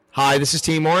Hi, this is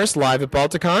T. Morris, live at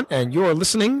Balticon, and you're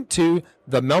listening to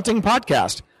The Melting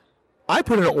Podcast. I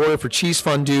put in an order for cheese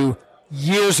fondue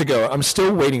years ago. I'm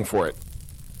still waiting for it.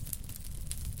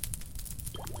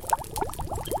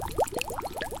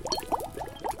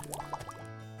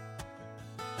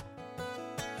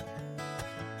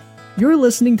 You're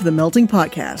listening to The Melting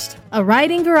Podcast, a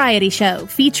writing variety show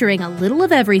featuring a little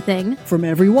of everything from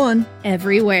everyone,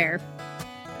 everywhere.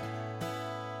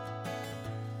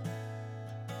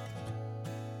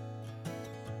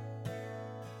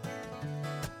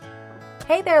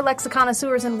 Hey there,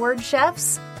 lexiconnoisseurs and word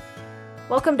chefs.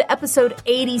 Welcome to episode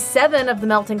 87 of The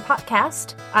Melting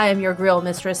Podcast. I am your grill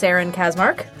mistress, Erin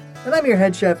Kazmark. And I'm your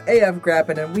head chef, A.F.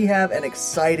 Grappin, and we have an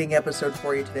exciting episode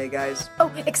for you today, guys. Oh,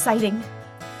 exciting.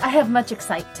 I have much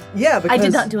excite. Yeah, because... I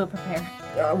did not do a prepare.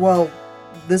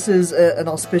 This is an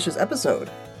auspicious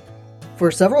episode. For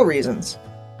several reasons.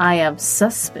 I am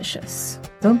suspicious.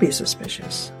 Don't be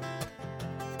suspicious.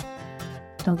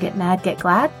 Don't get mad, get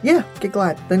glad? Yeah, get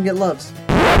glad, then get loves.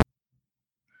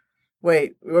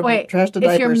 Wait, trash the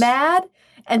diapers. If you're mad,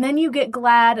 and then you get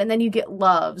glad, and then you get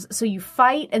loves, so you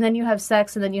fight, and then you have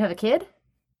sex, and then you have a kid?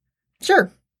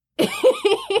 Sure.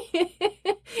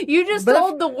 You just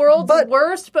told the world's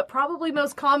worst, but probably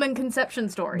most common conception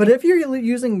story. But if you're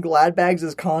using glad bags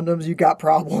as condoms, you got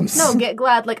problems. No, get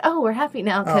glad, like, oh, we're happy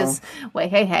now, because, wait,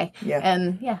 hey. Yeah.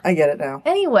 And, yeah. I get it now.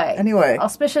 Anyway.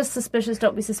 Auspicious, suspicious,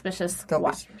 don't be suspicious. Don't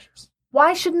be suspicious.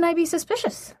 Why shouldn't I be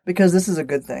suspicious? Because this is a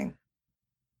good thing.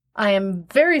 I am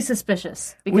very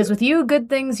suspicious, because with you, good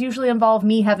things usually involve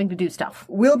me having to do stuff.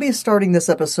 We'll be starting this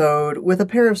episode with a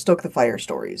pair of Stoke the Fire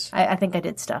stories. I think I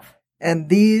did stuff. And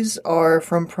these are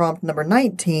from prompt number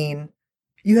 19.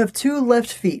 You have 2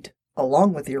 left feet,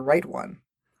 along with your right one.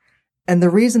 And the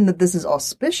reason that this is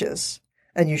auspicious,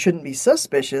 and you shouldn't be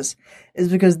suspicious, is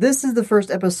because this is the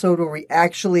first episode where we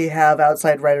actually have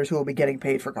outside writers who will be getting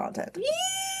paid for content. Yee!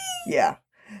 Yeah.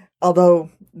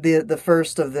 Although the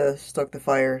first of the Stoke the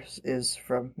Fire is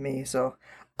from me, so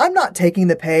I'm not taking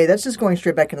the pay. That's just going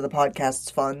straight back into the podcast's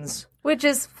funds. Which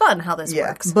is fun how this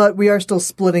works. But we are still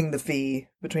splitting the fee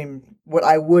between what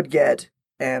I would get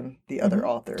and the other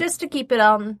author. Just to keep it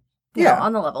on the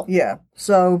level. Yeah.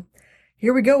 So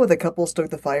here we go with a couple Stoke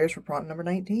the Fires for prompt number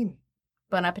 19.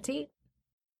 Bon appetit.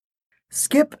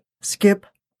 Skip, Skip,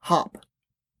 Hop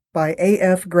by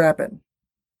A.F. Grappin.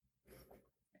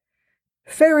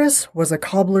 Ferris was a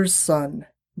cobbler's son,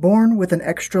 born with an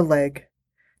extra leg.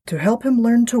 To help him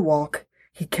learn to walk,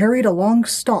 he carried a long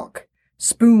stalk,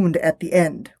 spooned at the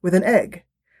end with an egg,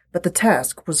 but the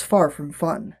task was far from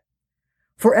fun.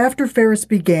 For after Ferris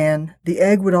began, the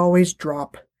egg would always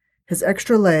drop. His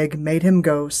extra leg made him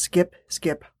go skip,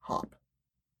 skip, hop.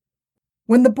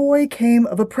 When the boy came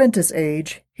of apprentice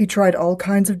age, he tried all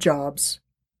kinds of jobs.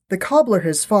 The cobbler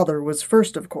his father was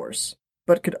first, of course,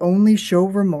 but could only show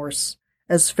remorse,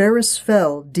 as Ferris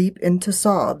fell deep into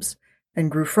sobs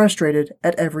and grew frustrated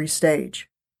at every stage.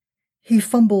 He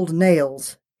fumbled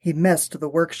nails, he messed the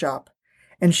workshop,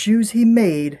 and shoes he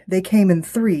made, they came in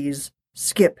threes,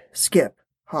 skip, skip,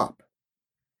 hop.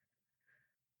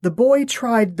 The boy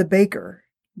tried the baker,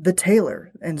 the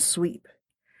tailor, and sweep,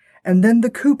 and then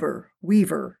the cooper,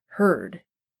 weaver, herd.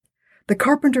 The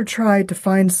carpenter tried to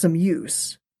find some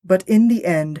use, but in the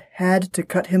end had to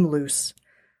cut him loose.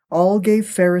 All gave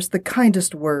Ferris the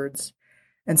kindest words,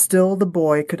 and still the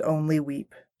boy could only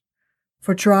weep.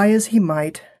 For try as he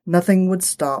might, nothing would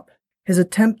stop his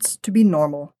attempts to be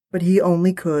normal, but he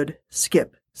only could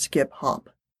skip, skip,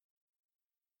 hop.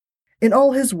 In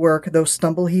all his work, though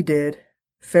stumble he did,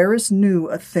 Ferris knew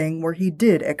a thing where he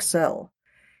did excel.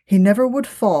 He never would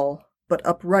fall, but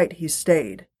upright he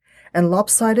stayed, and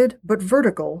lopsided but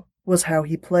vertical was how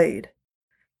he played.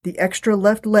 The extra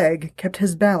left leg kept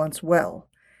his balance well,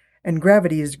 and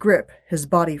gravity's grip his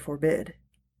body forbid.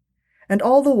 And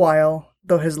all the while,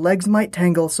 though his legs might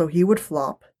tangle so he would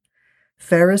flop,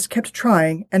 Ferris kept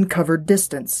trying and covered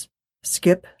distance.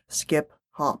 Skip, skip,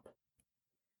 hop.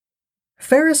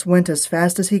 Ferris went as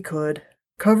fast as he could,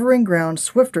 covering ground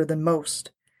swifter than most.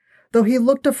 Though he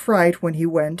looked a fright when he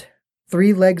went,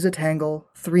 3 legs a tangle,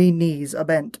 3 knees a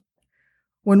bent.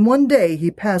 When one day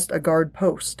he passed a guard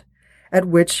post, at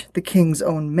which the king's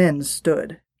own men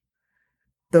stood.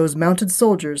 Those mounted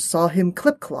soldiers saw him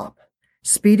clip-clop,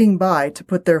 speeding by to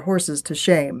put their horses to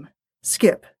shame.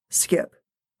 Skip, skip,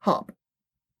 hop.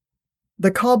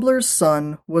 The cobbler's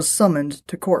son was summoned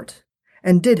to court,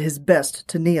 and did his best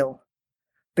to kneel.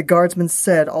 The guardsman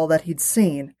said all that he'd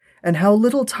seen, and how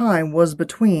little time was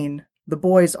between the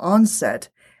boy's onset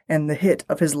and the hit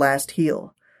of his last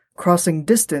heel, crossing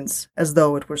distance as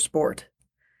though it were sport.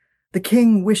 The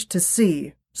king wished to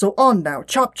see, so on now,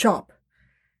 chop, chop.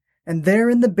 and there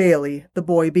in the bailey the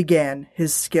boy began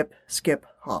his skip, skip,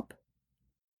 hop.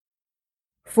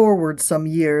 Forward some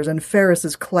years, and Ferris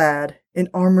is clad in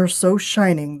armor so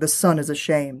shining the sun is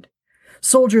ashamed.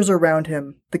 Soldiers around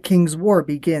him, the king's war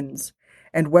begins,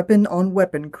 and weapon on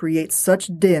weapon creates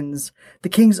such dins, the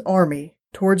king's army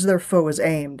towards their foe is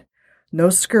aimed. No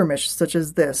skirmish such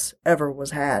as this ever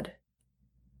was had.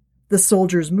 The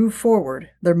soldiers move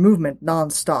forward, their movement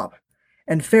non-stop,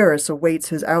 and Ferris awaits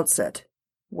his outset.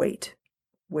 Wait,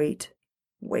 wait,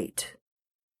 wait.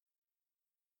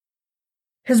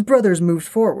 His brothers moved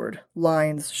forward,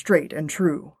 lines straight and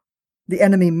true. The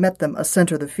enemy met them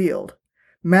a-center the field,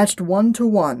 matched 1 to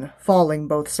 1, falling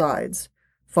both sides.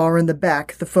 Far in the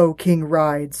back the foe king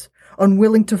rides,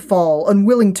 unwilling to fall,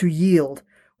 unwilling to yield,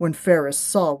 when Ferris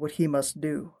saw what he must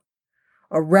do.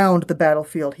 Around the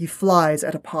battlefield he flies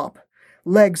at a pop,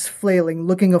 legs flailing,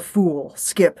 looking a fool,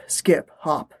 skip, skip,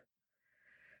 hop.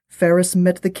 Ferris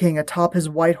met the king atop his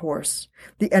white horse.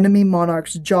 The enemy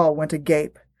monarch's jaw went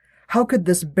agape. How could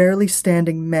this barely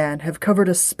standing man have covered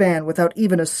a span without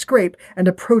even a scrape and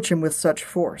approach him with such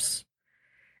force?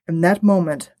 In that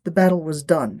moment the battle was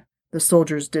done, the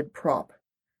soldiers did prop.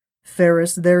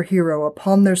 Ferris, their hero,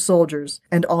 upon their soldiers,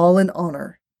 and all in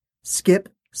honor. Skip,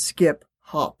 skip,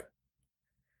 hop.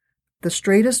 The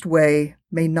straightest way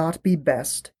may not be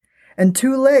best, and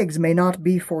 2 legs may not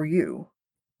be for you.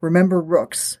 Remember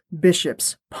rooks,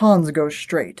 bishops, pawns go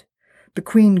straight. The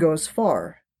queen goes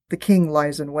far, the king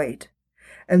lies in wait.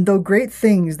 And though great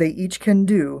things they each can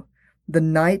do, the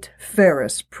knight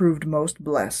Ferris proved most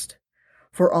blessed.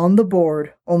 For on the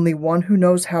board only one who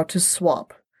knows how to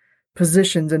swap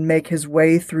positions and make his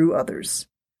way through others.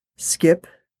 Skip,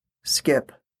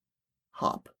 skip,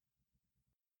 hop.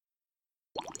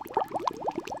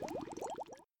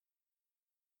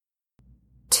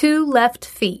 Two Left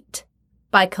Feet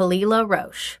by Kalila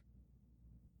Roche.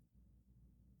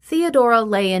 Theodora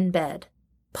lay in bed,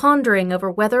 pondering over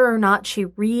whether or not she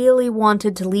really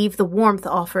wanted to leave the warmth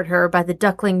offered her by the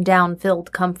duckling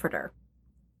down-filled comforter.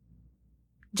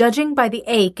 Judging by the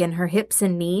ache in her hips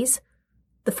and knees,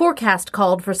 the forecast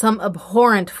called for some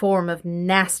abhorrent form of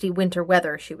nasty winter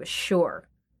weather, she was sure.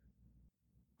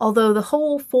 Although the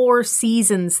whole 4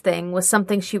 seasons thing was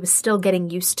something she was still getting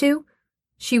used to,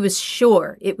 she was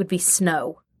sure it would be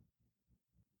snow.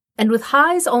 And with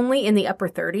highs only in the upper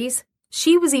 30s,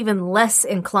 she was even less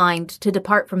inclined to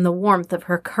depart from the warmth of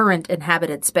her current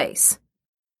inhabited space.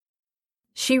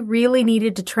 She really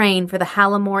needed to train for the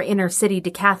Hallamore Inner-City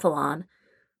Decathlon,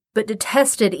 but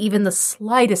detested even the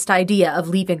slightest idea of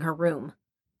leaving her room.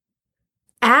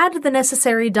 Add the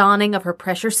necessary donning of her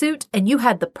pressure suit, and you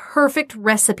had the perfect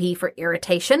recipe for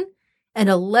irritation and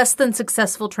a less than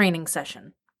successful training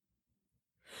session.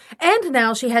 And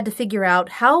now she had to figure out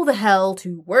how the hell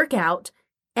to work out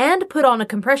and put on a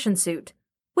compression suit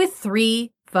with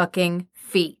 3 fucking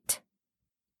feet.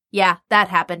 Yeah, that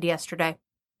happened yesterday.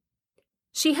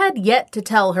 She had yet to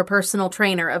tell her personal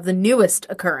trainer of the newest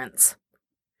occurrence.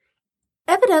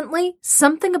 Evidently,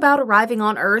 something about arriving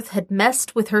on Earth had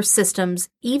messed with her systems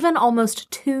even almost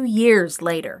 2 years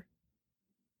later.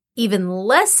 Even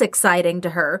less exciting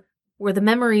to her were the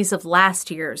memories of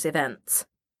last year's events.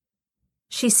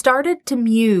 She started to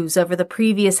muse over the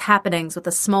previous happenings with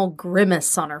a small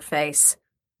grimace on her face.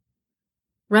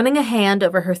 Running a hand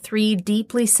over her 3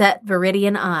 deeply set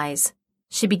viridian eyes,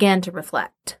 she began to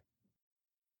reflect.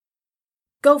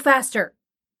 Go faster!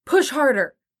 Push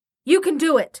harder! You can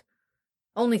do it!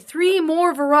 Only 3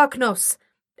 more rounds,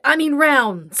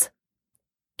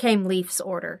 came Leaf's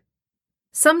order.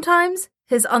 Sometimes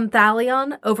his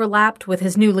Unthalion overlapped with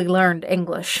his newly learned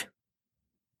English.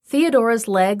 Theodora's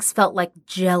legs felt like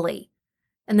jelly,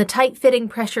 and the tight-fitting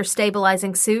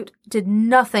pressure-stabilizing suit did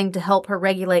nothing to help her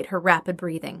regulate her rapid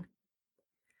breathing.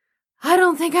 I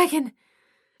don't think I can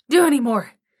do any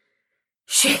more.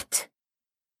 Shit,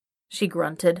 she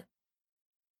grunted.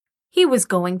 He was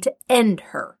going to end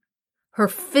her. Her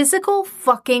physical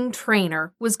fucking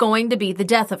trainer was going to be the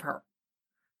death of her.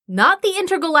 Not the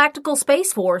Intergalactical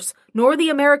Space Force, nor the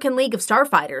American League of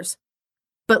Starfighters,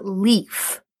 but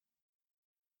Leaf.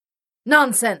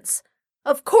 Nonsense!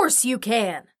 Of course you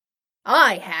can!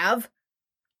 I have!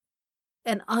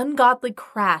 An ungodly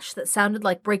crash that sounded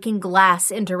like breaking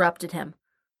glass interrupted him,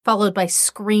 followed by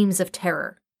screams of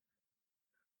terror.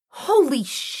 Holy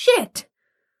shit!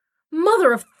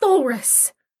 Mother of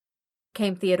Thorus!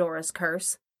 Came Theodora's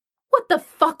curse. What the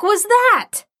fuck was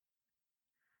that?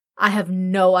 I have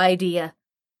no idea,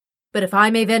 but if I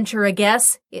may venture a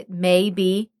guess, it may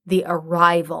be the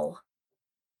arrival,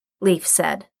 Leaf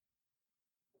said.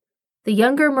 The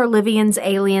younger Merlivian's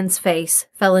alien's face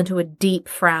fell into a deep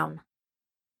frown.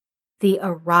 The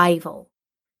arrival.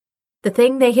 The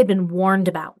thing they had been warned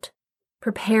about,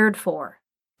 prepared for,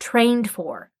 trained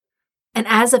for, and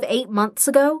as of 8 months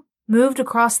ago, moved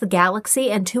across the galaxy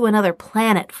and to another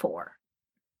planet for.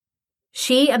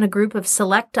 She and a group of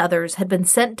select others had been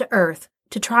sent to Earth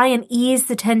to try and ease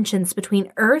the tensions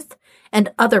between Earth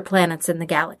and other planets in the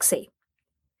galaxy.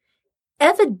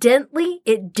 Evidently,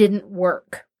 it didn't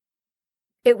work.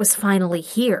 It was finally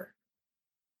here.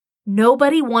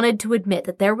 Nobody wanted to admit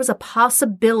that there was a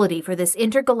possibility for this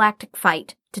intergalactic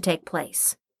fight to take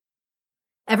place.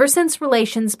 Ever since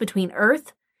relations between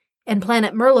Earth and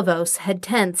planet Merlivos had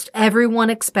tensed,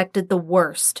 everyone expected the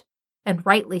worst, and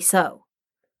rightly so.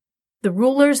 The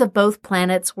rulers of both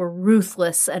planets were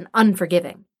ruthless and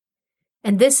unforgiving,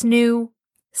 and this new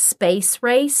space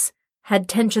race had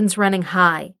tensions running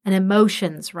high and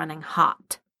emotions running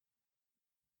hot.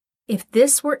 If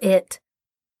this were it,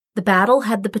 the battle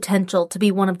had the potential to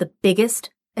be one of the biggest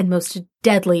and most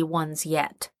deadly ones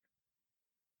yet.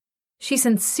 She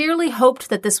sincerely hoped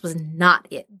that this was not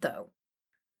it, though.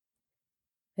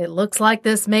 "It looks like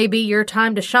this may be your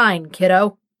time to shine,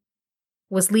 kiddo,"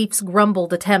 was Leaf's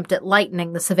grumbled attempt at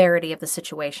lightening the severity of the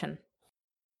situation.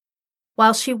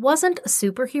 While she wasn't a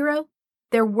superhero,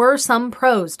 there were some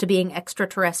pros to being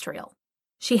extraterrestrial.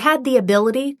 She had the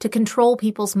ability to control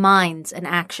people's minds and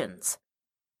actions.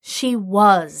 She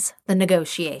was the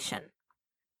negotiation.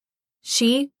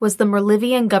 She was the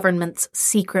Merlivian government's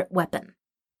secret weapon.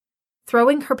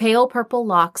 Throwing her pale purple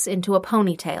locks into a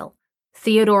ponytail,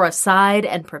 Theodora sighed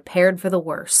and prepared for the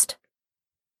worst.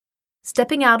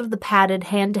 Stepping out of the padded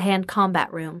hand-to-hand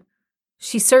combat room,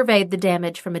 she surveyed the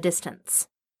damage from a distance.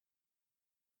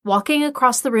 Walking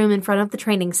across the room in front of the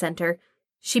training center,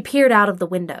 she peered out of the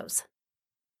windows.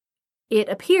 It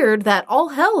appeared that all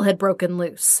hell had broken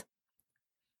loose.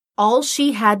 All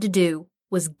she had to do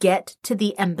was get to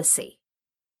the embassy.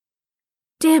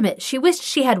 Damn it, she wished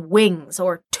she had wings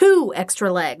or 2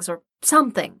 extra legs or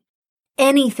something.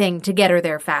 Anything to get her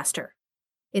there faster.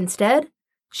 Instead,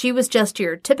 she was just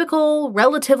your typical,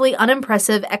 relatively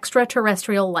unimpressive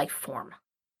extraterrestrial life form.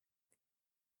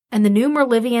 And the new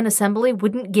Merlivian Assembly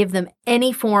wouldn't give them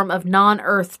any form of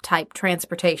non-Earth type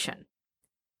transportation.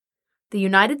 The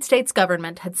United States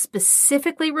government had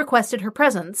specifically requested her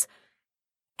presence,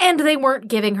 and they weren't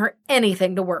giving her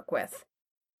anything to work with.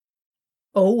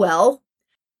 Oh well.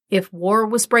 If war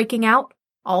was breaking out,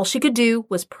 all she could do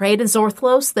was pray to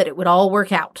Zorthlos that it would all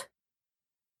work out.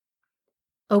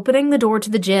 Opening the door to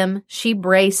the gym, she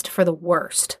braced for the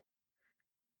worst.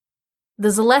 The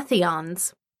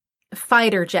Zelethions,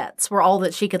 fighter jets were all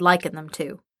that she could liken them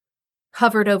to,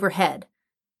 hovered overhead,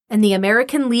 and the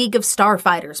American League of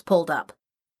Starfighters pulled up.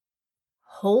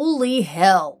 Holy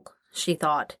hell, she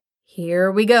thought. Here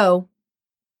we go.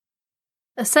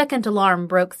 A second alarm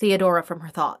broke Theodora from her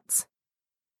thoughts.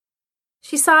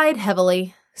 She sighed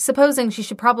heavily, supposing she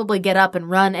should probably get up and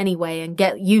run anyway and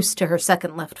get used to her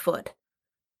second left foot.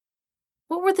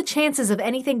 What were the chances of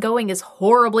anything going as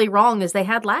horribly wrong as they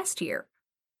had last year?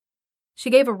 She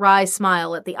gave a wry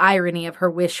smile at the irony of her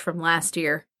wish from last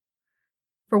year.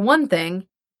 For one thing,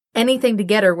 anything to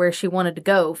get her where she wanted to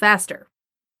go faster.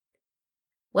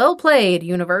 Well played,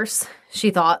 universe,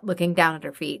 she thought, looking down at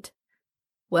her feet.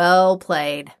 Well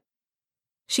played.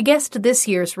 She guessed this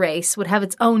year's race would have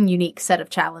its own unique set of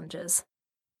challenges.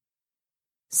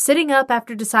 Sitting up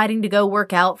after deciding to go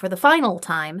work out for the final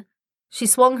time, she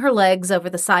swung her legs over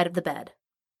the side of the bed.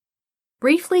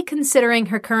 Briefly considering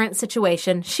her current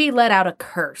situation, she let out a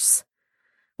curse.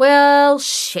 Well,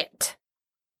 shit.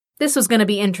 This was going to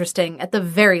be interesting, at the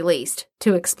very least,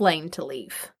 to explain to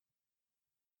Leaf.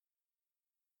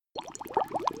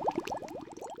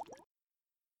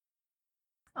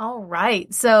 All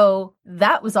right, so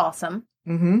that was awesome.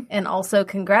 Mm-hmm. And also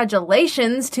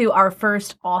congratulations to our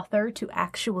first author to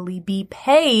actually be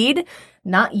paid.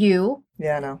 Not you.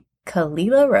 Yeah, I know.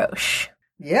 Kalila Roche.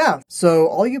 Yeah, so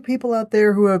all you people out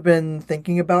there who have been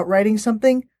thinking about writing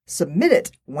something, submit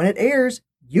it. When it airs,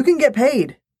 you can get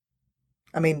paid.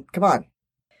 I mean, come on.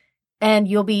 And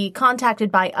you'll be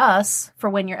contacted by us for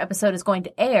when your episode is going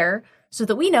to air so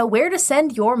that we know where to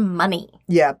send your money.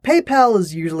 Yeah, PayPal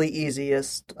is usually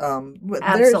easiest.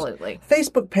 Absolutely.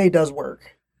 Facebook Pay does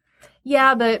work.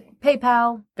 Yeah, but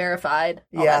PayPal, verified,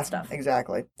 all that stuff.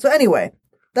 Exactly. So anyway,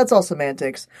 that's all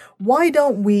semantics. Why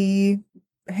don't we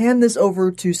hand this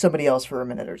over to somebody else for a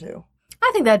minute or two?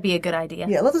 I think that'd be a good idea.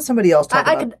 Yeah, let somebody else talk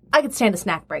about it. I could stand a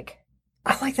snack break.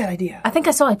 I like that idea. I think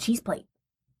I saw a cheese plate.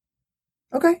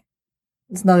 Okay.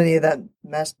 It's not any of that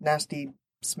nasty,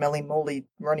 smelly, moldy,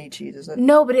 runny cheese, is it?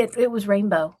 No, but it was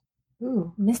rainbow.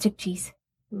 Ooh. Mystic cheese.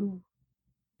 Ooh.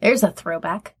 There's a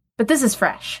throwback. But this is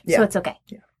fresh, so it's okay.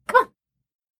 Yeah. Come on.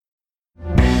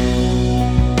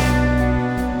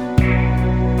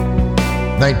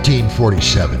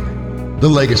 1947. The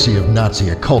legacy of Nazi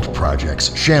occult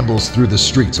projects shambles through the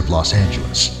streets of Los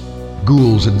Angeles.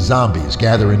 Ghouls and zombies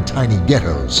gather in tiny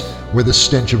ghettos where the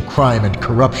stench of crime and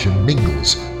corruption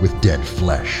mingles with dead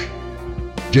flesh.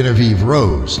 Genevieve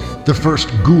Rose, the first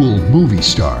ghoul movie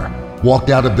star, walked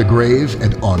out of the grave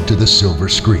and onto the silver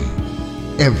screen.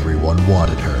 Everyone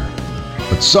wanted her,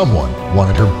 but someone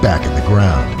wanted her back in the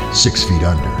ground, 6 feet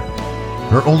under.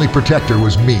 Her only protector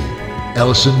was me,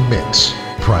 Ellison Mix,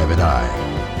 Private Eye.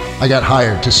 I got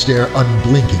hired to stare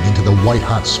unblinking into the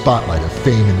white-hot spotlight of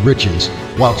fame and riches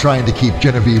while trying to keep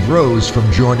Genevieve Rose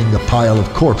from joining the pile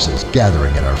of corpses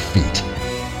gathering at our feet.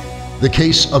 The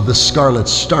Case of the Scarlet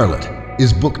Starlet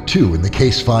is Book 2 in the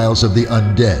case files of the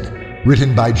Undead,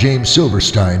 written by James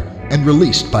Silverstein and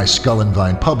released by Skull and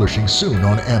Vine Publishing soon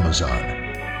on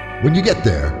Amazon. When you get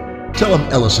there, tell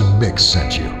them Ellison Mix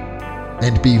sent you.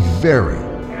 And be very,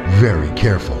 very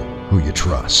careful who you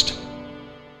trust.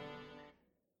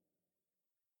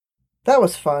 That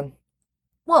was fun.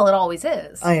 Well, it always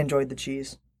is. I enjoyed the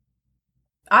cheese.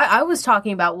 I was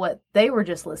talking about what they were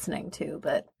just listening to,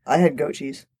 but... I had goat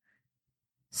cheese.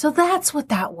 So that's what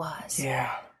that was.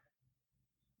 Yeah.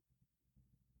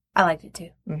 I liked it too.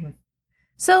 Mm-hmm.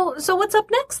 So what's up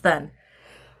next then?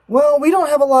 Well, we don't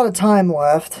have a lot of time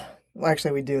left. Well,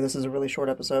 actually, we do. This is a really short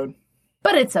episode.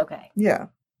 But it's okay. Yeah.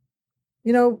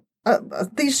 You know,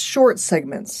 these short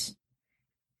segments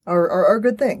are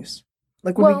good things.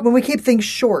 Like when we keep things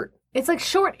short. It's like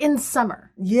short in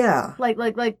summer. Yeah. Like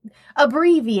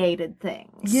abbreviated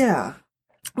things. Yeah.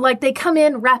 Like they come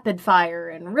in rapid fire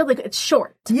and really, it's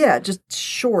short. Yeah, just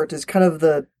short is kind of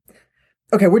the...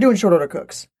 Okay, we're doing short order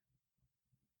cooks.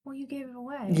 Well, you gave it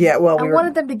away. Yeah, well, I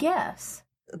wanted them to guess.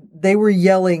 They were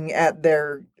yelling at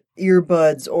their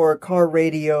earbuds or car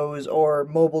radios or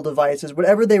mobile devices,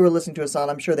 whatever they were listening to us on.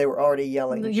 I'm sure they were already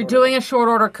yelling. You're doing a short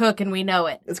order cook and we know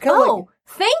it. It's kind of like...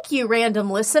 Thank you, random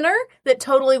listener. That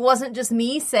totally wasn't just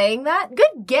me saying that.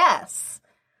 Good guess.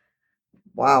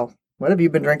 Wow. What have you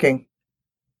been drinking?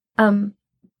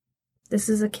 This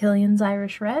is a Killian's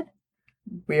Irish Red.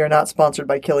 We are not sponsored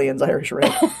by Killian's Irish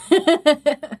Red.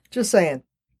 Just saying.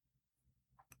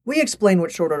 We explain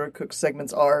what short order cook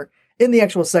segments are in the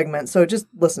actual segment, so just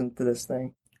listen to this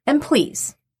thing. And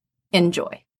please,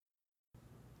 enjoy.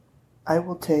 I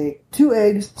will take 2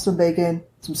 eggs, some bacon,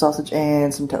 some sausage,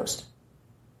 and some toast.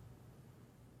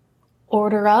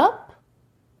 Order up?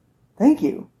 Thank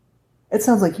you. It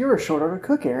sounds like you're a short order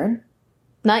cook, Aaron.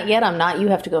 Not yet, I'm not. You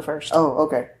have to go first. Oh,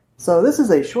 okay. So this is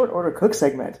a short order cook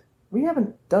segment. We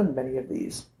haven't done many of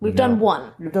these. We've done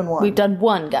one. We've done one. We've done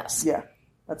one, Gus. Yeah,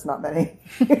 that's not many.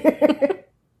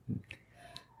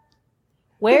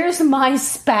 Where's my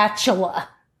spatula?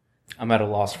 I'm at a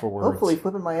loss for words. Hopefully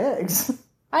flipping my eggs.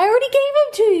 I already gave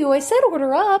them to you. I said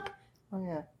order up. Oh,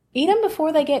 yeah. Eat them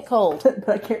before they get cold. But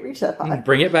I can't reach that high.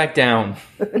 Bring it back down.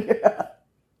 Yeah.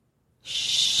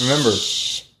 Shh. Remember,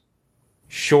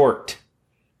 short.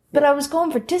 But I was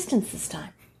going for distance this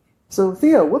time. So,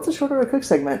 Theo, what's a short order cook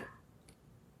segment?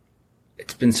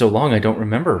 It's been so long, I don't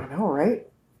remember. I know, right?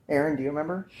 Aaron, do you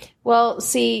remember? Well,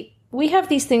 see, we have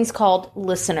these things called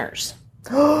listeners.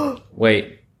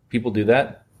 Wait, people do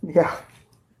that? Yeah.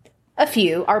 A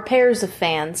few. Our pairs of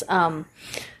fans.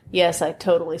 Yes, I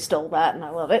totally stole that and I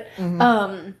love it.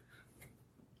 Mm-hmm.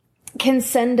 Can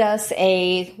send us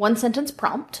a 1-sentence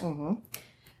prompt. Mm-hmm.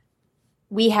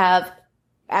 We have,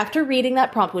 after reading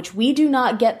that prompt, which we do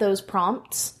not get those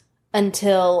prompts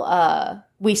until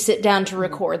we sit down to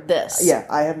record this. Yeah,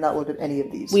 I have not looked at any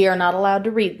of these. We are not allowed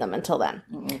to read them until then.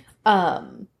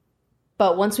 Mm-hmm.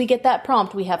 But once we get that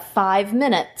prompt, we have 5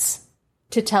 minutes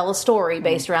to tell a story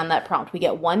based around that prompt. We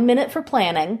get 1 minute for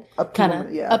planning, up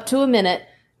to a minute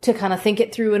to kind of think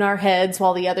it through in our heads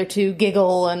while the other two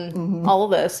giggle and all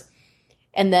of this.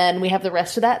 And then we have the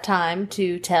rest of that time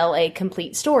to tell a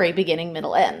complete story, beginning,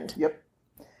 middle, end. Yep.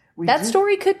 That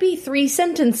story could be 3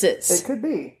 sentences. It could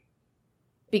be.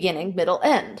 Beginning, middle,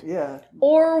 end. Yeah.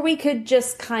 Or we could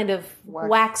just kind of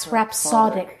wax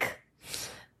rhapsodic,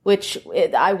 which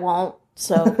I won't,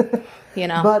 so, you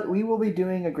know. But we will be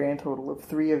doing a grand total of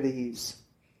 3 of these,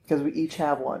 because we each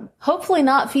have one. Hopefully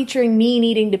not featuring me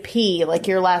needing to pee like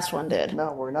your last one did.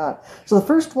 No, we're not. So the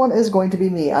first one is going to be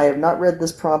me. I have not read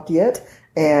this prompt yet,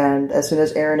 and as soon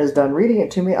as Aaron is done reading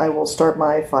it to me, I will start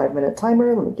my 5-minute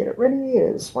timer. Let me get it ready.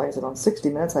 Why is it on 60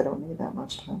 minutes? I don't need that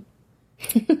much time.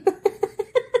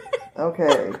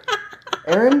 Okay.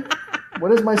 Aaron,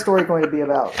 what is my story going to be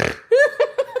about?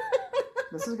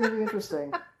 This is going to be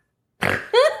interesting.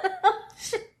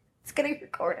 It's getting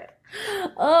recorded.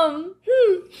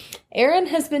 Aaron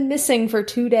has been missing for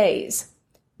 2 days.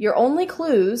 Your only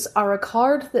clues are a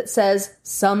card that says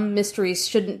some mysteries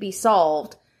shouldn't be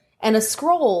solved, and a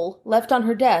scroll left on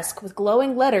her desk with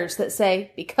glowing letters that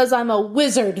say, "Because I'm a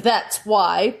wizard, that's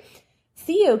why."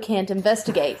 Theo can't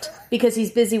investigate because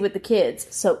he's busy with the kids,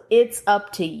 so it's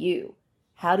up to you.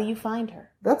 How do you find her?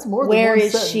 That's more than Where one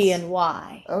is sentence. she and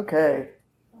why? Okay.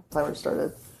 Timer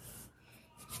started.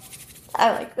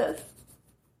 I like this.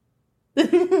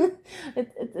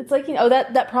 It's like,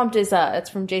 that prompt is it's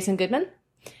from Jason Goodman.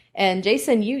 And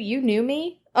Jason, you knew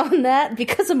me on that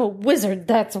because I'm a wizard,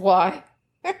 that's why.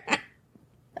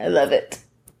 I love it.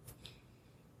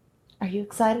 Are you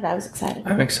excited? I was excited.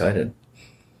 I'm excited.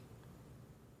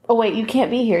 Oh wait, you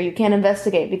can't be here. You can't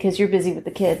investigate because you're busy with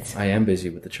the kids. I am busy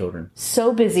with the children.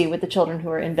 So busy with the children who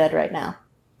are in bed right now.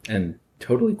 And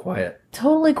totally quiet.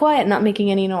 Totally quiet, not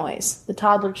making any noise. The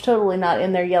toddler's totally not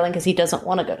in there yelling because he doesn't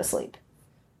want to go to sleep.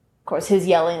 Of course, his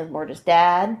yelling is more just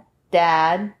dad,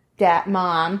 dad, dad,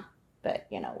 mom. But,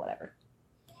 whatever.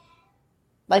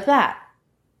 Like that.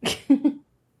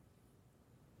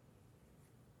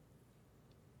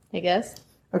 I guess.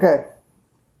 Okay.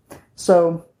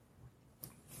 So,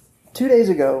 2 days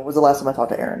ago was the last time I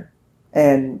talked to Aaron.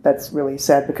 And that's really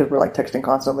sad because we're texting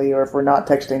constantly, or if we're not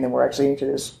texting, then we're actually each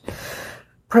other's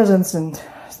presents and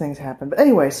things happen. But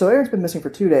anyway, so Aaron's been missing for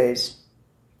 2 days.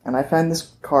 And I find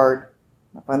this card,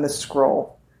 I find this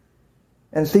scroll.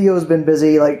 And Theo's been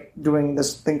busy, doing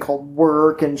this thing called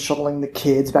work and shuttling the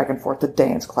kids back and forth to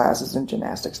dance classes and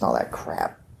gymnastics and all that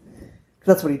crap.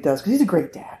 That's what he does, because he's a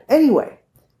great dad. Anyway.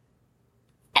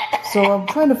 So I'm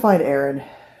trying to find Aaron,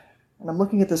 and I'm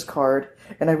looking at this card,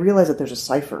 and I realize that there's a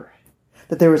cipher.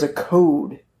 That there is a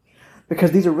code.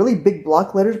 Because these are really big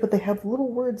block letters, but they have little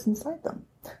words inside them.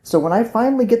 So when I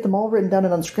finally get them all written down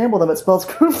and unscramble them, it spells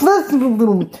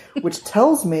which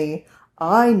tells me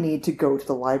I need to go to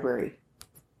the library.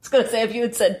 I was going to say, if you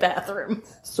had said bathroom.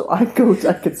 So I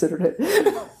considered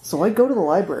it. So I go to the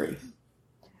library.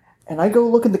 And I go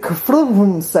look in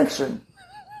the section.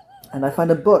 And I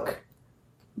find a book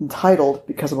entitled,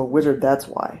 "Because I'm a Wizard, That's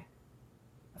Why."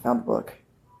 I found the book.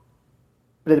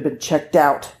 But it had been checked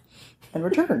out and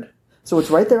returned. So it's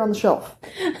right there on the shelf.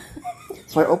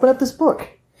 So I open up this book.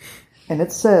 And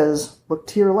it says, "Look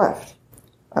to your left."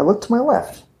 I look to my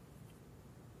left.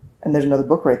 And there's another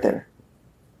book right there.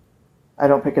 I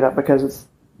don't pick it up because it's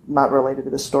not related to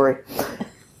this story.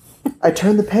 I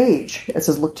turn the page. It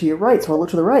says, "Look to your right." So I look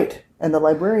to the right. And the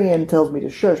librarian tells me to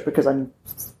shush because I'm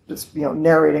just,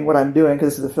 narrating what I'm doing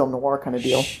because this is a film noir kind of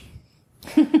deal.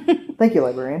 Thank you,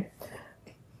 librarian.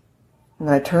 And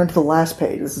then I turn to the last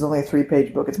page. This is only a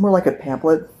 3-page book. It's more like a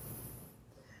pamphlet.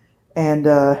 And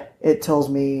it tells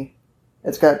me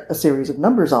it's got a series of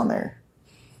numbers on there.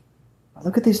 I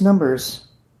look at these numbers.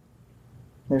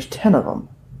 There's 10 of them.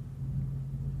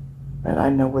 And I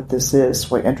know what this is,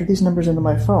 so I enter these numbers into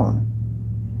my phone.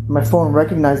 My phone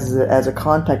recognizes it as a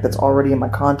contact that's already in my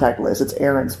contact list. It's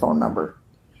Aaron's phone number.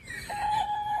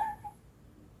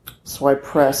 So I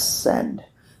press send.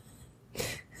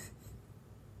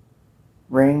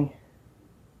 Ring.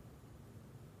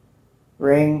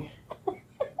 Ring.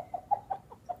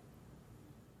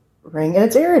 Ring. And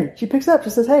it's Erin. She picks up. She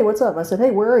says, "Hey, what's up?" I said,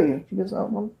 "Hey, where are you?" She goes, "Oh,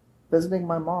 I'm visiting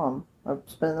my mom. I've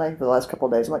spent the night for the last couple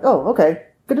of days." I'm like, "Oh, okay.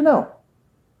 Good to know.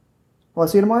 Will I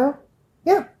see you tomorrow?"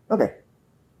 "Yeah. Okay.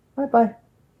 All right, bye."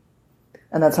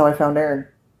 And that's how I found Aaron.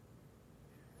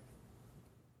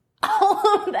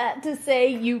 All of that to say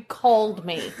you called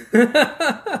me.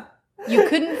 You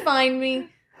couldn't find me,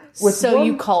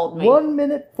 you called me. 1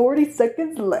 minute, 40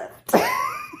 seconds left.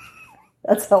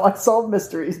 That's how I solve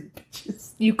mysteries,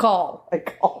 bitches. You call. I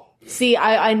call. See,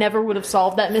 I never would have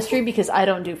solved that mystery because I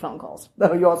don't do phone calls.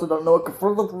 No, you also don't know what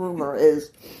a rumor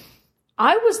is.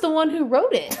 I was the one who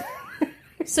wrote it.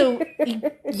 So,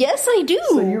 yes, I do.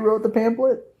 So you wrote the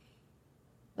pamphlet?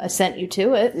 I sent you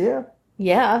to it. Yeah.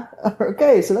 Yeah.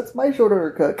 Okay, so that's my short order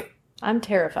cook. I'm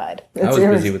terrified. I was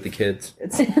busy with the kids.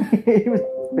 He was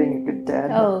being a good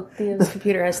dad. Oh, Theo's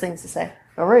computer has things to say.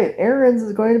 All right, Aaron's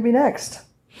is going to be next.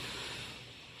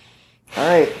 All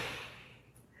right.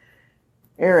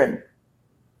 Aaron,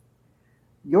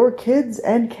 your kids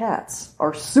and cats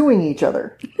are suing each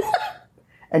other.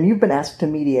 And you've been asked to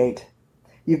mediate.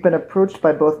 You've been approached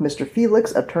by both Mr.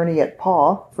 Felix, attorney at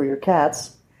PAW for your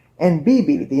cats, and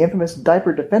BB, the infamous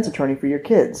diaper defense attorney for your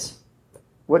kids.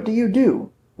 What do you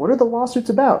do? What are the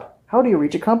lawsuits about? How do you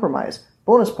reach a compromise?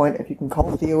 Bonus point if you can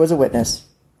call Theo as a witness.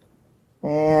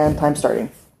 And time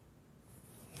starting.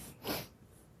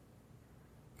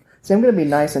 See, I'm going to be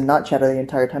nice and not chatter the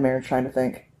entire time Aaron's trying to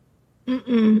think.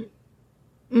 I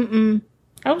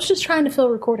was just trying to fill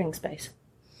recording space.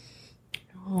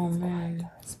 Oh, man.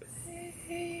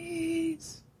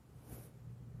 Space.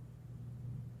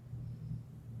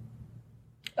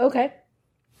 Okay.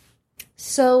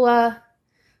 So, I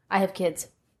have kids.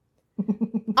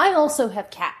 I also have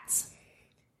cats.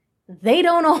 They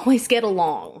don't always get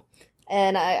along.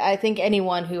 And I think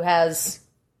anyone who has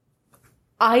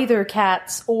either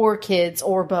cats or kids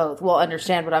or both will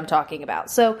understand what I'm talking about.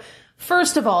 So,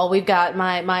 first of all, we've got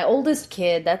my oldest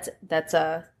kid. That's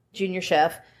a junior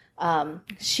chef.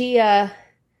 She doesn't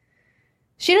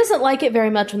like it very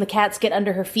much when the cats get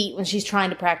under her feet when she's trying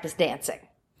to practice dancing.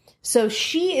 So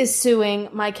she is suing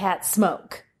my cat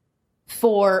Smoke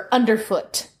for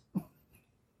underfoot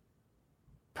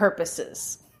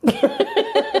purposes.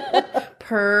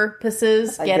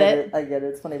 Purposes, I get it? I get it.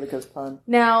 It's funny because pun.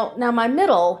 Now my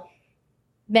middle,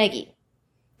 Maggie,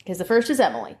 because the first is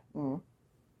Emily.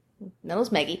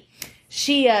 Middle's Maggie.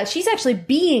 She's actually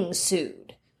being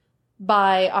sued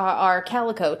by our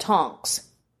calico Tonks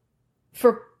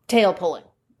for tail pulling.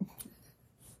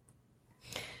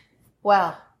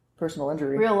 Wow. Personal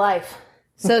injury. Real life.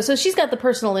 So she's got the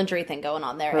personal injury thing going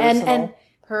on there. Personal. And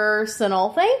personal.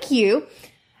 Thank you.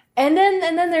 And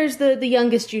then there's the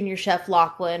youngest junior chef,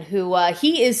 Lachlan, who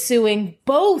he is suing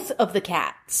both of the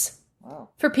cats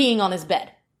for peeing on his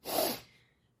bed.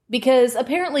 Because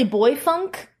apparently boy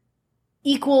funk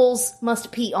equals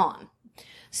must pee on.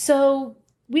 So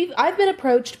I've been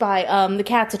approached by the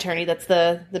cat's attorney, that's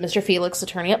the Mr. Felix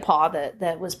attorney at Paw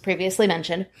that was previously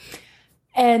mentioned.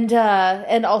 And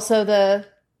also the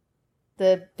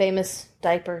famous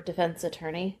diaper defense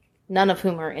attorney, none of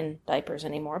whom are in diapers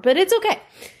anymore, but it's okay.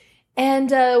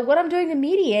 And what I'm doing to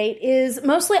mediate is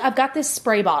mostly I've got this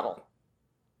spray bottle.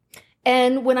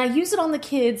 And when I use it on the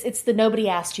kids, it's the nobody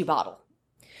asked you bottle.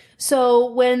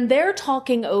 So when they're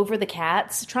talking over the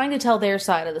cats, trying to tell their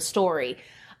side of the story,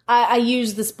 I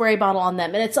use the spray bottle on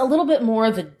them. And it's a little bit more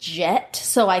of a jet,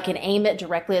 so I can aim it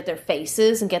directly at their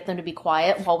faces and get them to be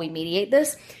quiet while we mediate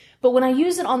this. But when I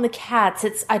use it on the cats,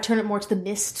 I turn it more to the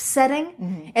mist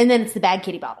setting, and then it's the bad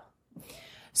kitty bottle.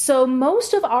 So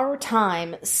most of our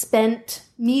time spent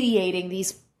mediating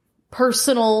these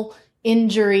personal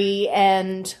injury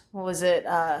and, what was it?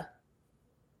 I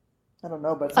don't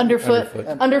know, but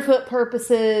underfoot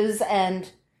purposes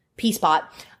and pea spot.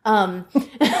 Most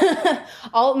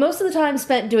of the time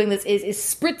spent doing this is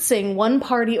spritzing one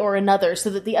party or another so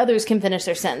that the others can finish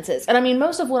their sentences. And I mean,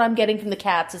 most of what I'm getting from the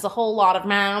cats is a whole lot of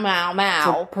meow, meow,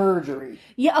 meow. So perjury.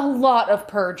 Yeah, a lot of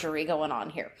perjury going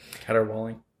on here.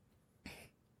 Caterwauling.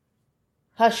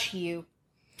 Hush you.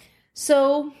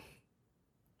 So,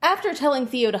 after telling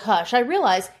Theo to hush, I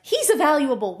realize he's a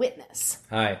valuable witness.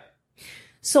 Hi.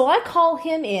 So I call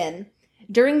him in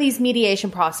during these mediation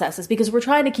processes because we're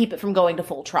trying to keep it from going to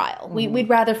full trial. We'd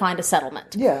rather find a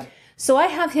settlement. Yeah. So I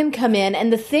have him come in,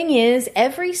 and the thing is,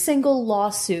 every single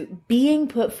lawsuit being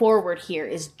put forward here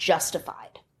is justified.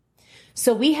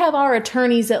 So we have our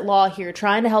attorneys at law here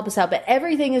trying to help us out, but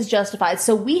everything is justified.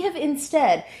 So we have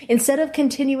instead of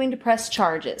continuing to press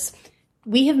charges,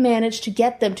 we have managed to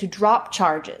get them to drop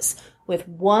charges with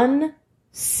one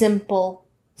simple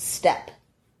step.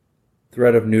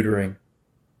 Threat of neutering.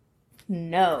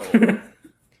 No.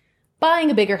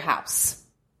 Buying a bigger house.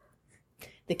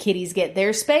 The kitties get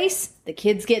their space, the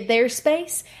kids get their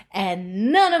space,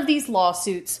 and none of these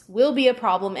lawsuits will be a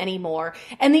problem anymore.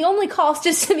 And the only cost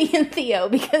is to me and Theo,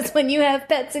 because when you have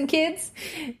pets and kids,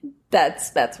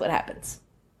 that's what happens.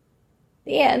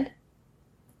 The end.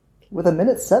 With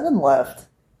 1:07 left.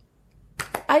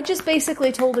 I just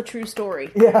basically told a true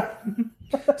story. Yeah.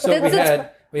 So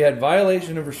we had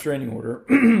violation of restraining order,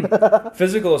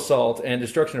 physical assault, and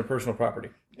destruction of personal property.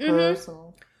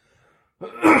 Personal.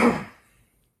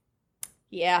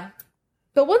 Yeah.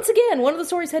 But once again, one of the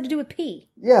stories had to do with pee.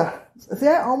 Yeah. See,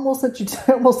 I almost had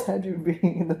you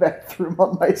being in the bathroom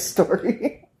on my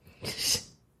story.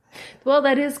 Well,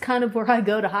 that is kind of where I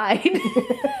go to hide.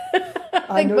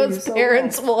 I think most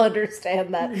parents will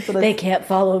understand that. They can't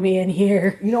follow me in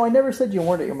here. You know, I never said you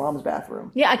weren't at your mom's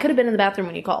bathroom. Yeah, I could have been in the bathroom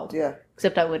when you called. Yeah.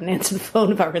 Except I wouldn't answer the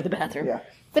phone if I were in the bathroom. Yeah.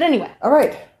 But anyway. All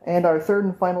right. And our third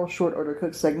and final short order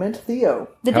cook segment, Theo.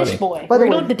 The Howdy. dish boy. By the We're going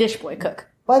way- to let the dish boy cook.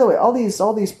 By the way, all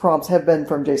these prompts have been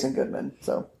from Jason Goodman,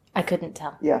 so I couldn't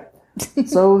tell. yeah.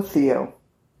 So, Theo,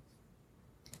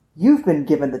 you've been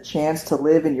given the chance to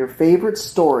live in your favorite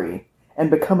story and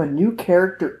become a new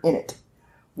character in it.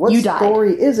 What You died.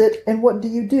 story is it, and what do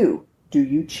you do? Do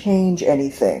you change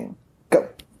anything? Go.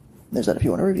 There's that if you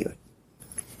want to review it.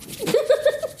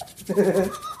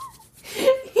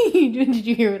 Did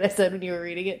you hear what I said when you were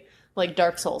reading it? Like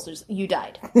Dark Souls, you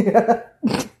died.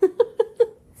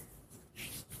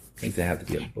 And think they have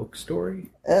to be a book story.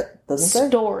 It doesn't say.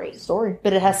 Story.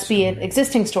 But it has to be an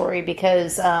existing story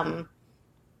because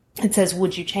it says,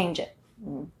 would you change it?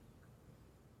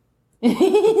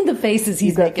 The faces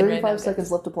he's making right now. You've got 35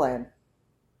 seconds left to plan.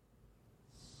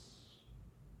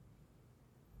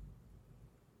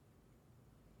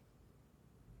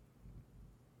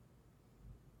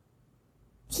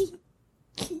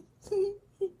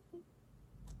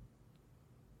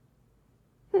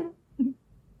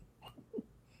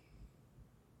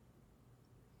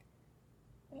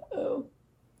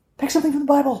 Pick something from the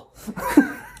Bible.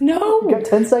 No. You got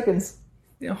 10 seconds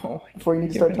No, before you need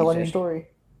to start telling your story.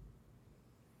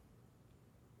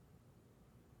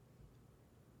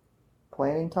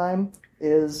 Planning time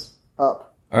is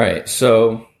up. All right,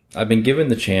 so I've been given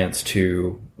the chance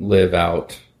to live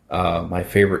out my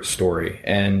favorite story,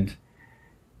 and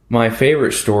my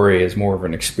favorite story is more of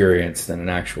an experience than an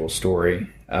actual story,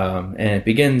 and it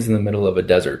begins in the middle of a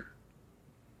desert.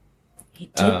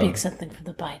 He did pick something from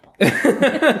the Bible.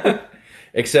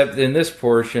 Except in this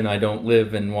portion, I don't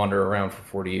live and wander around for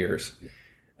 40 years.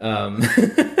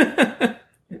 That's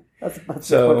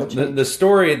So the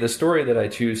story that I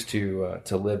choose to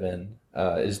live in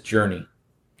is Journey.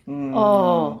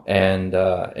 Oh. And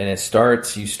it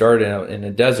starts. You start in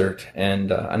a desert,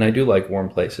 and I do like warm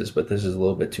places, but this is a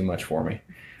little bit too much for me.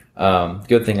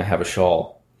 Good thing I have a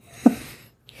shawl.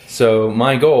 So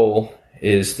my goal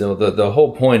is the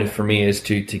whole point for me is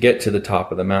to get to the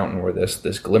top of the mountain where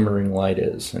this glimmering light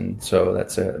is, and so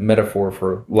that's a metaphor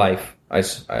for life, I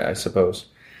suppose,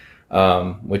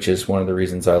 which is one of the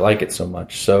reasons I like it so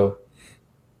much. So.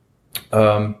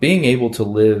 Being able to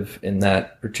live in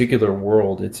that particular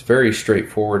world, it's very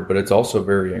straightforward, but it's also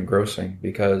very engrossing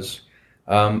because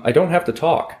I don't have to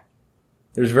talk.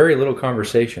 There's very little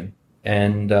conversation,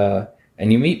 and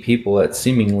you meet people at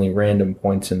seemingly random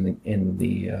points in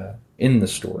the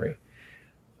story.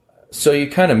 So you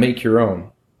kind of make your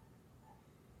own.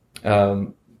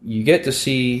 You get to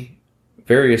see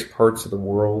various parts of the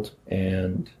world,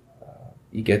 and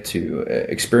you get to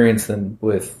experience them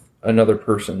with another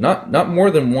person, not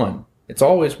more than one. It's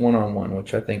always one-on-one,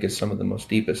 which I think is some of the most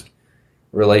deepest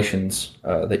relations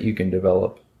that you can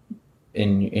develop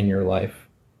in your life.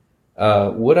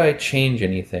 Would I change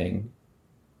anything?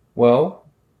 Well,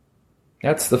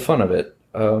 that's the fun of it.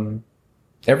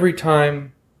 Every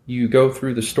time you go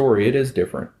through the story, it is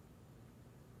different.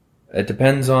 It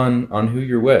depends on who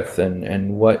you're with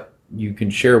and what you can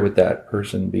share with that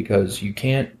person, because you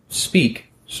can't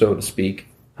speak, so to speak.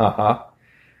 Haha.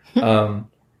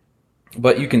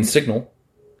 But you can signal.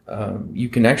 You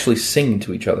can actually sing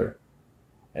to each other,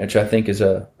 which I think is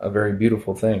a very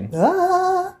beautiful thing.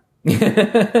 Gus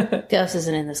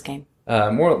isn't in this game.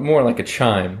 More like a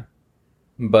chime.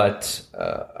 But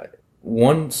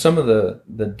some of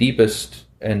the deepest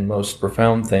and most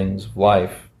profound things of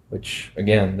life, which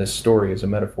again this story is a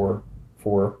metaphor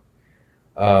for,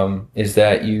 is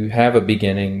that you have a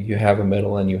beginning, you have a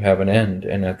middle, and you have an end.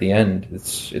 And at the end,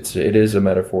 it is a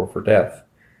metaphor for death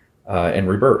and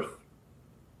rebirth.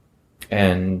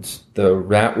 And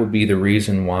that would be the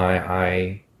reason why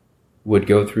I would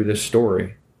go through this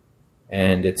story.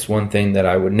 And it's one thing that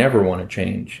I would never want to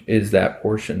change, is that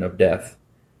portion of death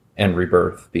and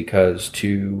rebirth. Because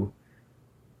to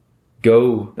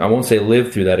go, I won't say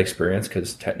live through that experience,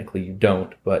 because technically you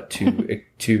don't, but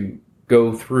to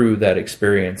go through that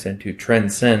experience and to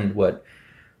transcend what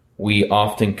we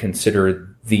often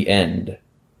consider the end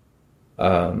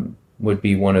would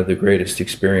be one of the greatest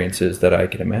experiences that I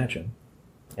could imagine.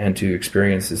 And to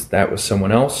experience that with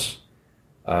someone else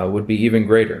would be even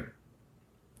greater,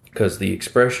 because the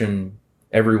expression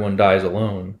 "everyone dies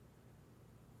alone"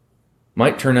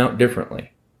 might turn out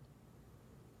differently.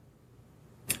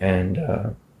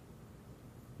 And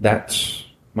that's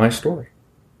my story.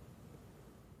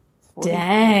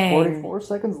 Dang. 44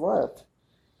 seconds left.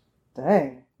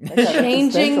 Dang.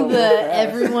 Changing the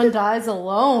everyone dies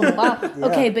alone. Wow. Yeah.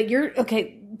 Okay, but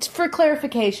for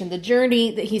clarification, the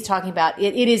Journey that he's talking about,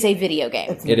 it is a video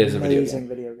game. It's It is a video amazing game.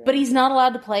 video game. But he's not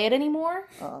allowed to play it anymore?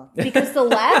 Because the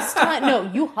last time...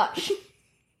 No, you hush.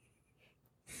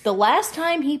 The last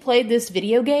time he played this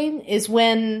video game is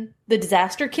when the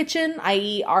disaster kitchen,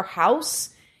 i.e. our house,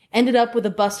 ended up with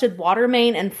a busted water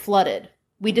main and flooded.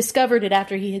 We discovered it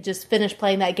after he had just finished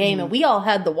playing that game, and we all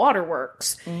had the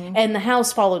waterworks, and the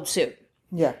house followed suit.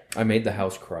 Yeah. I made the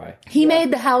house cry. He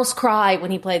made the house cry when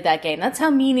he played that game. That's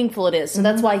how meaningful it is. So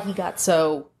that's why he got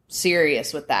so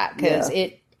serious with that, because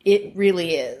it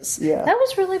really is. Yeah. That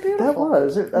was really beautiful. That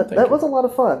was. That was a lot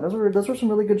of fun. Those were some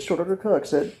really good short order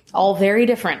cooks. All very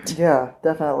different. Yeah,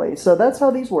 definitely. So that's how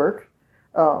these work.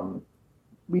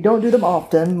 We don't do them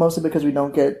often, mostly because we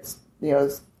don't get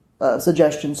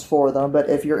suggestions for them. But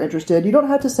if you're interested, you don't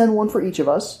have to send one for each of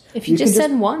us. If you just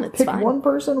send one, it's pick fine. One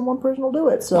person, and one person will do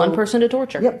it. So one person to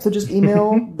torture. Yep. So just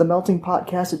email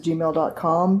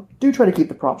themeltingpodcast@gmail.com. Do try to keep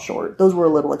the prompts short. Those were a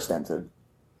little extensive.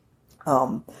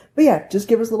 But yeah, just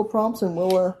give us little prompts and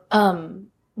we'll.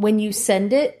 When you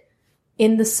send it,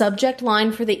 in the subject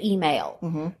line for the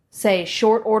email, say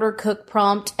short order cook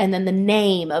prompt, and then the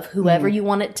name of whoever you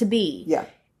want it to be. Yeah.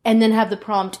 And then have the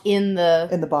prompt in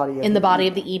the body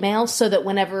of the email, so that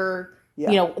whenever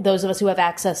those of us who have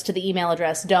access to the email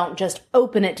address don't just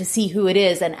open it to see who it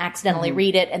is and accidentally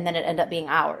read it, and then it end up being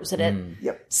ours, and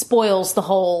it spoils the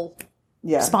whole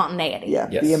spontaneity. Yeah,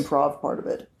 the improv part of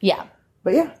it. Yeah.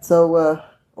 But yeah, so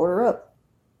order up.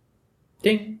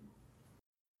 Ding.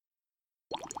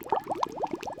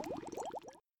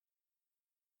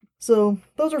 So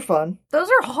those are fun. Those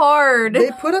are hard. They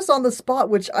put us on the spot,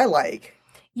 which I like.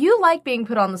 You like being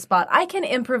put on the spot. I can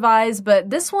improvise, but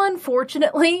this one,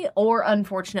 fortunately, or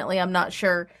unfortunately, I'm not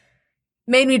sure,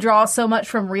 made me draw so much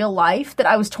from real life that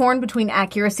I was torn between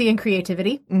accuracy and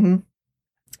creativity. Mm-hmm.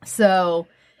 So,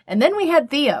 and then we had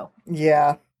Theo.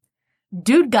 Yeah.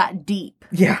 Dude got deep.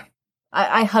 Yeah.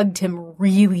 I hugged him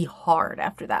really hard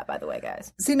after that, by the way,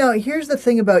 guys. See, now, here's the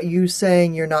thing about you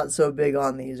saying you're not so big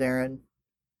on these, Aaron.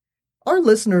 Our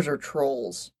listeners are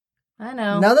trolls. I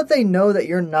know. Now that they know that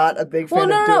you're not a big fan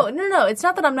no. It's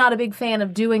not that I'm not a big fan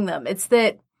of doing them. It's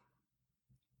that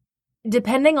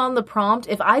depending on the prompt,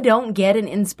 if I don't get an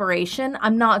inspiration,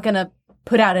 I'm not going to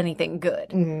put out anything good.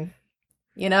 Mm-hmm.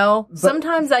 You know?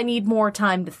 Sometimes I need more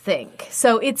time to think.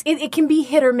 So it can be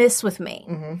hit or miss with me.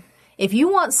 Mm-hmm. If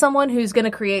you want someone who's going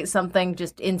to create something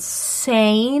just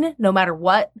insane, no matter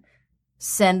what,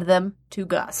 send them to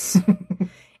Gus.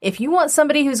 If you want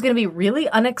somebody who's going to be really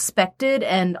unexpected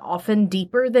and often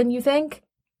deeper than you think,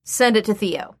 send it to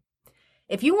Theo.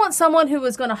 If you want someone who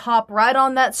is going to hop right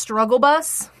on that struggle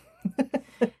bus,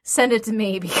 send it to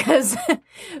me because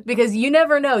you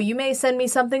never know. You may send me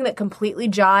something that completely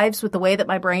jives with the way that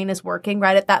my brain is working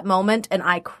right at that moment, and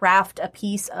I craft a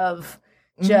piece of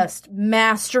just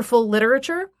masterful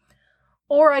literature.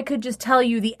 Or I could just tell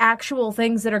you the actual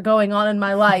things that are going on in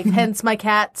my life, hence my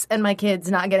cats and my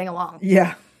kids not getting along.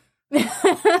 Yeah.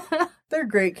 They're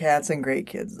great cats and great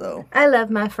kids, though. I love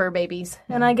my fur babies,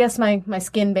 and I guess my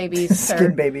skin babies.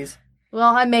 Skin babies.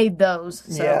 Well, I made those,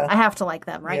 so Yeah. I have to like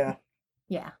them, right? Yeah.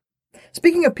 Yeah.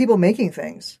 Speaking of people making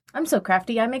things. I'm so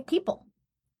crafty, I make people.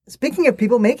 Speaking of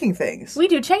people making things. We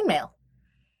do chainmail.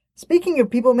 Speaking of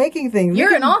people making things.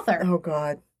 You're an author. Oh,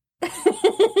 God.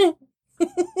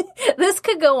 This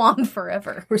could go on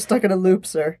forever. We're stuck in a loop,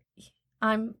 sir.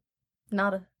 I'm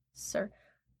not a sir.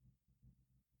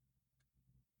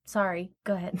 Sorry,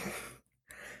 go ahead.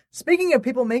 Speaking of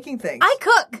people making things. I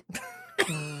cook!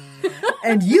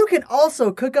 And you can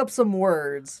also cook up some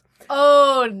words.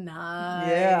 Oh, nice.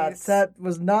 Yeah, that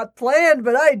was not planned,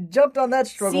 but I jumped on that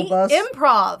struggle bus.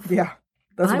 Improv. Yeah,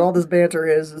 that's what all this banter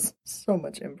is so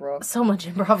much improv. So much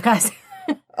improv, guys.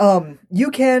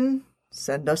 You can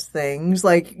send us things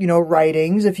like,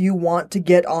 writings if you want to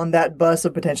get on that bus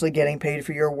of potentially getting paid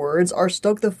for your words. Our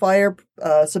Stoke the Fire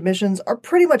submissions are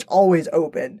pretty much always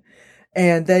open,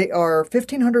 and they are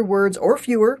 1,500 words or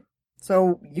fewer.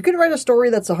 So you can write a story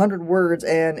that's 100 words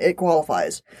and it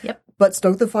qualifies. Yep. But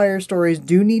Stoke the Fire stories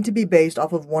do need to be based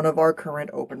off of one of our current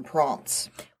open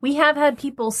prompts. We have had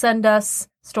people send us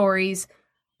stories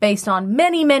based on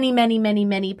many, many, many, many,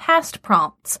 many past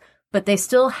prompts, but they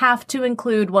still have to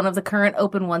include one of the current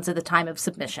open ones at the time of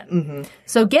submission. Mm-hmm.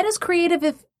 So get as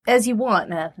creative as you want.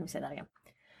 Let me say that again.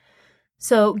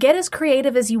 So get as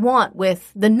creative as you want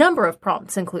with the number of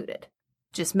prompts included.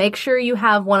 Just make sure you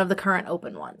have one of the current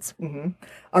open ones. Mm-hmm.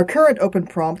 Our current open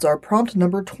prompts are prompt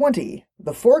number 20.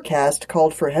 The forecast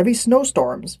called for heavy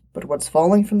snowstorms, but what's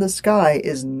falling from the sky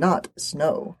is not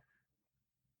snow.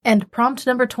 And prompt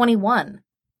number 21.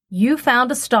 You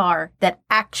found a star that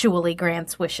actually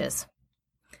grants wishes.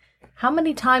 How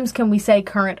many times can we say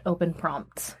current open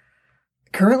prompts?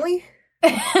 Currently?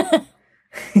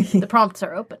 The prompts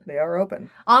are open. They are open.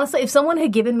 Honestly, if someone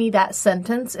had given me that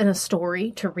sentence in a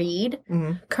story to read,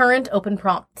 current open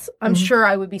prompts, I'm sure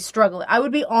I would be struggling. I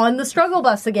would be on the struggle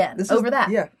bus again that.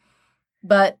 Yeah.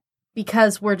 But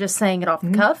because we're just saying it off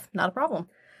the cuff, not a problem.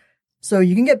 So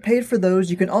you can get paid for those.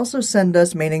 You can also send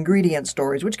us main ingredient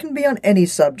stories, which can be on any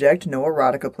subject. No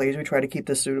erotica, please. We try to keep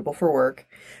this suitable for work.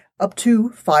 Up to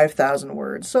 5,000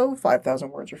 words. So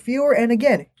 5,000 words or fewer. And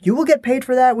again, you will get paid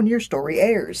for that when your story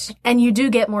airs. And you do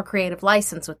get more creative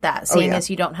license with that, seeing as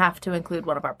you don't have to include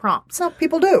one of our prompts. Some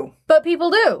people do. But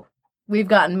people do. We've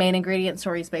gotten main ingredient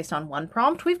stories based on one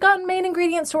prompt. We've gotten main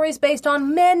ingredient stories based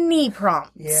on many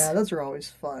prompts. Yeah, those are always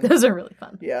fun. Those are really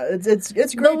fun. Yeah, it's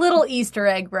great. The little Easter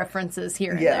egg references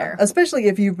here and there. Especially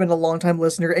if you've been a long-time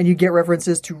listener and you get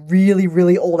references to really,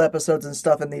 really old episodes and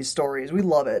stuff in these stories. We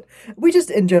love it. We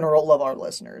just, in general, love our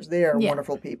listeners. They are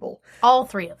wonderful people. All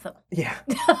 3 of them. Yeah.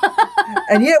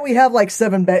 And yet we have like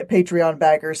 7 Patreon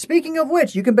backers. Speaking of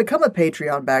which, you can become a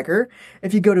Patreon backer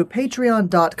if you go to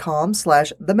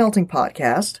patreon.com/themeltingpot.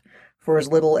 Podcast. For as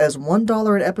little as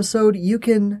 $1 an episode, you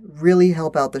can really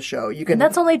help out the show. And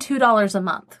that's only $2 a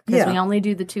month, because we only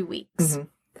do the 2 weeks. Mm-hmm.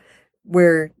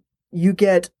 Where you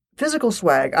get physical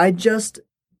swag. I just,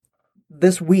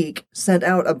 this week, sent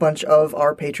out a bunch of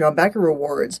our Patreon backer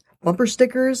rewards. Bumper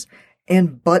stickers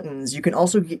and buttons. You can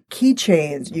also get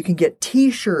keychains. You can get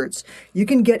t-shirts. You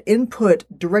can get input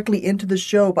directly into the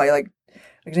show by, like,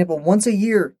 example, once a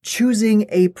year, choosing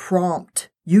a prompt.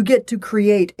 You get to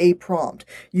create a prompt.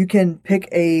 You can pick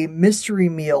a mystery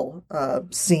meal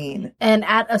scene. And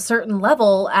at a certain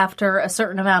level, after a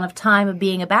certain amount of time of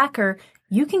being a backer,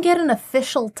 you can get an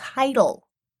official title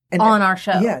on our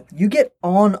show. Yeah, you get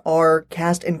on our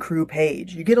cast and crew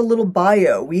page. You get a little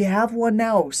bio. We have one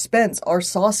now. Spence, our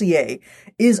saucier,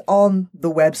 is on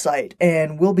the website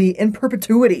and will be in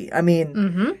perpetuity. I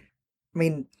mean,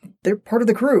 they're part of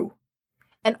the crew.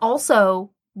 And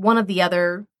also, one of the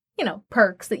other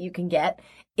perks that you can get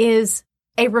is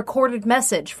a recorded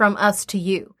message from us to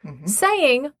you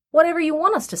saying whatever you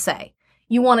want us to say.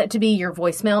 You want it to be your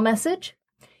voicemail message.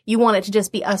 You want it to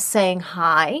just be us saying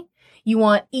hi. You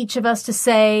want each of us to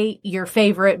say your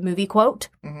favorite movie quote.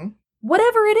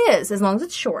 Whatever it is, as long as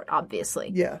it's short, obviously.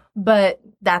 Yeah. But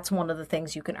that's one of the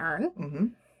things you can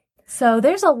earn. So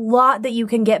there's a lot that you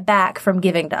can get back from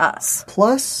giving to us.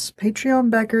 Plus, Patreon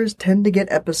backers tend to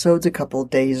get episodes a couple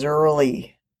days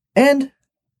early. And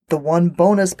the one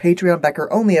bonus Patreon backer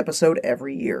only episode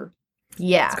every year.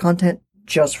 Yeah. It's content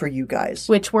just for you guys.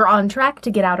 Which we're on track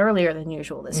to get out earlier than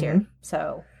usual this year.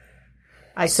 So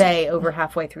I say over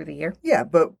halfway through the year. Yeah,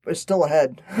 but it's still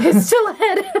ahead. It's still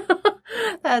ahead.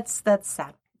 That's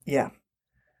sad. Yeah.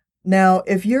 Now,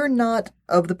 if you're not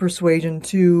of the persuasion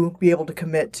to be able to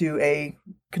commit to a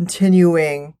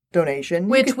continuing donation...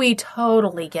 Which we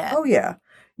totally get. Oh, yeah.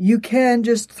 You can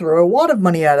just throw a wad of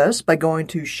money at us by going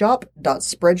to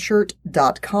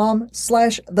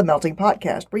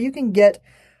shop.spreadshirt.com/themeltingpodcast, where you can get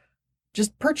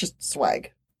just purchased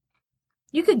swag.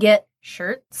 You could get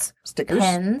shirts, stickers,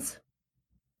 pens,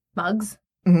 mugs,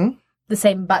 the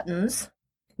same buttons.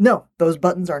 No, those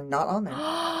buttons are not on there.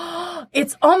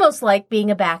 It's almost like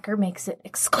being a backer makes it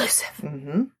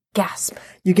exclusive. Gasp.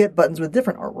 You get buttons with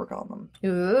different artwork on them.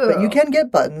 Ooh. But you can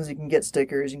get buttons, you can get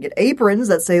stickers, you can get aprons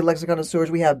that say Lexicon of Swords.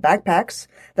 We have backpacks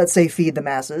that say Feed the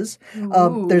Masses.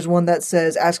 There's one that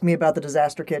says Ask Me About the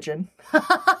Disaster Kitchen.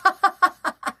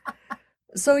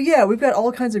 So yeah, we've got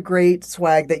all kinds of great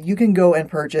swag that you can go and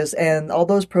purchase, and all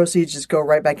those proceeds just go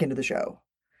right back into the show.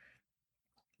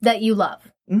 That you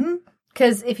love.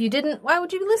 Because if you didn't, why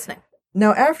would you be listening?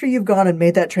 Now, after you've gone and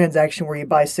made that transaction where you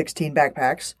buy 16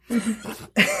 backpacks,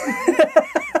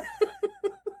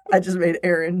 I just made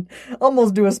Aaron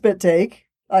almost do a spit take.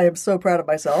 I am so proud of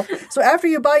myself. So after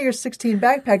you buy your 16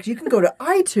 backpacks, you can go to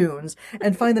iTunes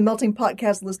and find the Melting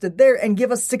Podcast listed there and give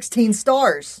us 16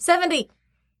 stars. 70.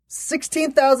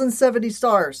 16,070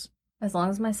 stars. As long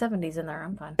as my 70's in there,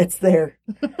 I'm fine. It's there.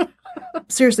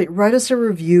 Seriously, write us a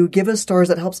review, give us stars.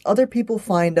 That helps other people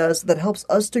find us, that helps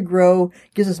us to grow,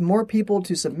 gives us more people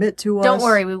to submit to us. Don't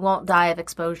worry, we won't die of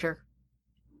exposure.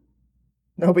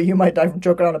 No, but you might die from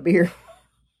choking on a beer.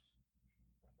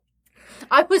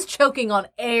 I was choking on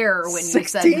air when you said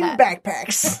that. 16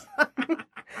 backpacks.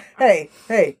 Hey,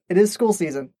 it is school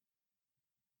season.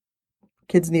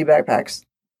 Kids need backpacks.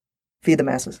 Feed the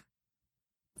masses.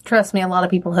 Trust me, a lot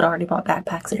of people had already bought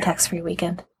backpacks at tax-free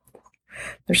weekend.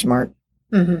 They're smart.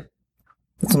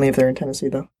 That's only if they're in Tennessee,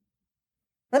 though.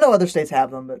 I know other states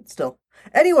have them, but still.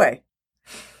 Anyway,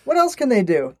 what else can they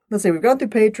do? Let's see, we've gone through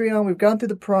Patreon, we've gone through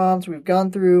the prompts, we've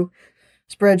gone through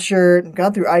Spreadshirt, we've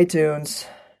gone through iTunes.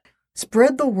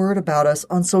 Spread the word about us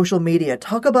on social media.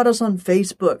 Talk about us on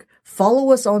Facebook.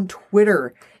 Follow us on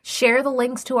Twitter. Share the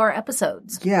links to our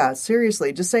episodes. Yeah,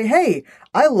 seriously. Just say, hey,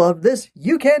 I love this.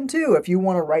 You can too. If you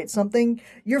want to write something,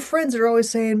 your friends are always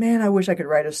saying, man, I wish I could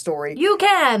write a story. You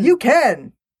can. You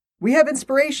can. We have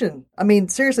inspiration. I mean,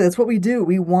 seriously, that's what we do.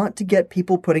 We want to get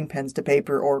people putting pens to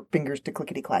paper or fingers to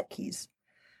clickety-clack keys.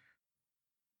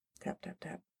 Tap, tap,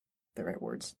 tap. The right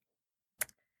words.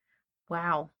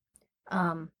 Wow.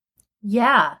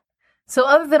 Yeah. So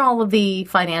other than all of the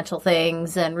financial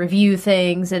things and review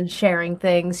things and sharing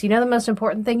things, you know the most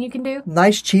important thing you can do?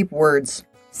 Nice, cheap words.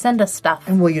 Send us stuff.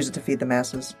 And we'll use it to feed the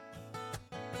masses.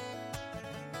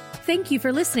 Thank you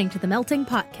for listening to The Melting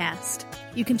Podcast.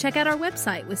 You can check out our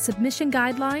website with submission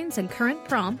guidelines and current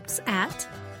prompts at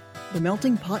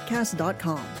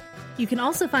themeltingpodcast.com. You can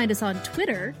also find us on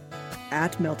Twitter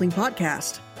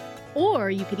 @meltingpodcast.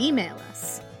 or you could email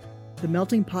us.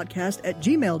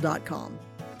 themeltingpodcast@gmail.com.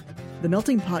 The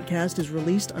Melting Podcast is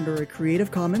released under a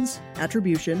Creative Commons,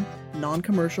 Attribution,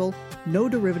 Non-Commercial, No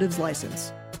Derivatives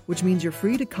license, which means you're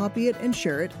free to copy it and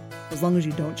share it as long as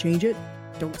you don't change it,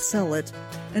 don't sell it,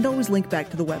 and always link back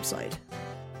to the website.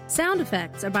 Sound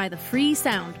effects are by the Free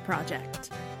Sound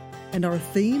Project. And our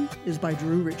theme is by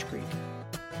Drew Rich Creek.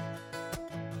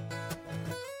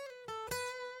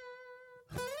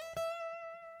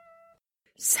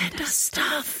 Send us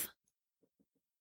stuff.